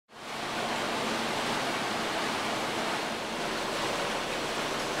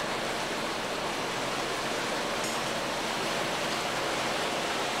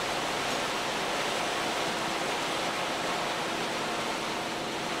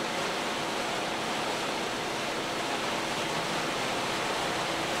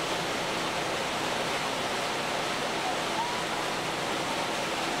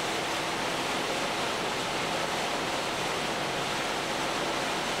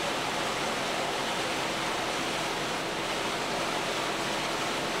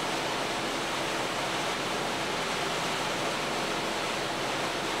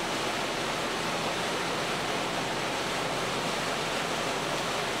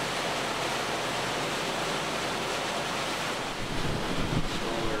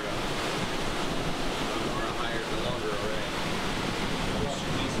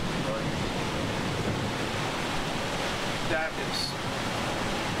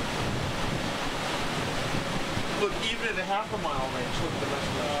Look, even at a half a mile range, look at the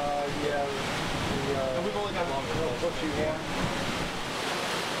restoration. Yeah. And we've only got longer. You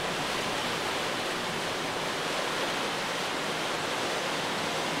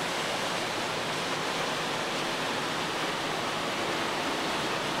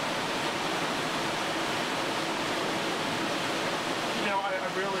know, I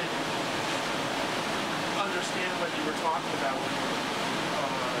really understand what you were talking about when you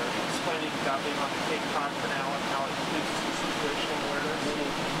were explaining about being on the Cape Cod Canal and how it uses the situational awareness.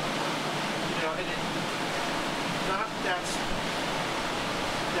 You know, and not that's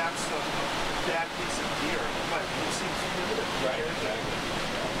a bad piece of gear, but it seems primitive. Right, exactly.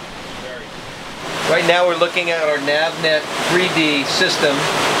 Very. Right now we're looking at our NN3D system,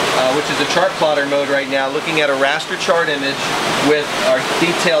 which is a chart plotter mode right now, looking at a raster chart image with our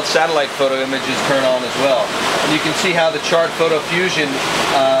detailed satellite photo images turned on as well. And you can see how the chart photo fusion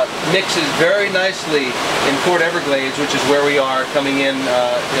mixes very nicely in Port Everglades, which is where we are coming in,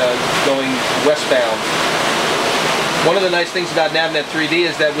 going westbound. One of the nice things about NN3D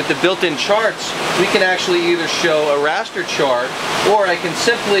is that with the built-in charts, we can actually either show a raster chart, or I can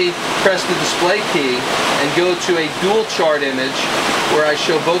simply press the display key and go to a dual chart image where I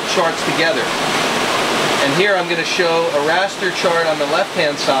show both charts together. And here I'm going to show a raster chart on the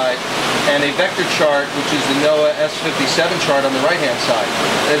left-hand side and a vector chart, which is the NOAA S57 chart on the right-hand side.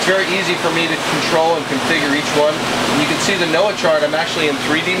 And it's very easy for me to control and configure each one. And you can see the NOAA chart, I'm actually in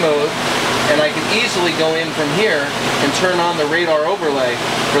 3D mode, and I can easily go in from here and turn on the radar overlay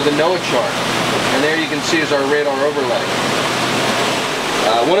for the NOAA chart. And there you can see is our radar overlay.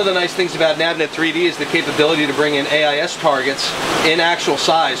 One of the nice things about NN3D is the capability to bring in AIS targets in actual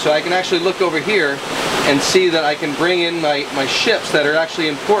size. So I can actually look over here and see that I can bring in my ships that are actually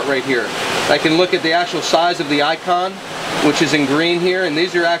in port right here. I can look at the actual size of the icon, which is in green here, and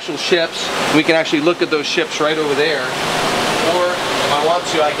these are actual ships. We can actually look at those ships right over there. Or if I want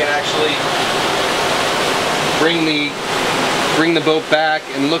to, I can actually bring the boat back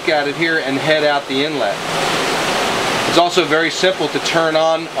and look at it here and head out the inlet. It's also very simple to turn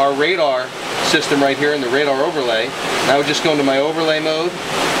on our radar system right here in the radar overlay. And I would just go into my overlay mode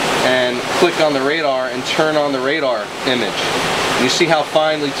and click on the radar and turn on the radar image. And you see how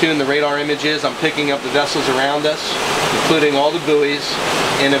finely tuned the radar image is. I'm picking up the vessels around us, including all the buoys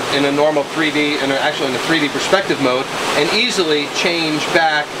in a normal 3D, actually in a 3D perspective mode, and easily change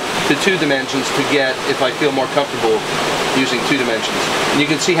back to 2 dimensions to get, if I feel more comfortable using 2 dimensions. And you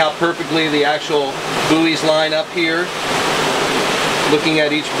can see how perfectly the actual buoys line up here, looking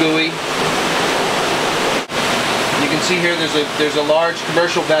at each buoy. You can see here there's a large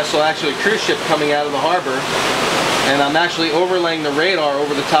commercial vessel, actually a cruise ship, coming out of the harbor, and I'm actually overlaying the radar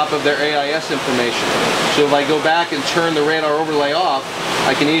over the top of their AIS information. So if I go back and turn the radar overlay off,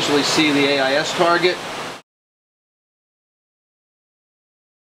 I can easily see the AIS target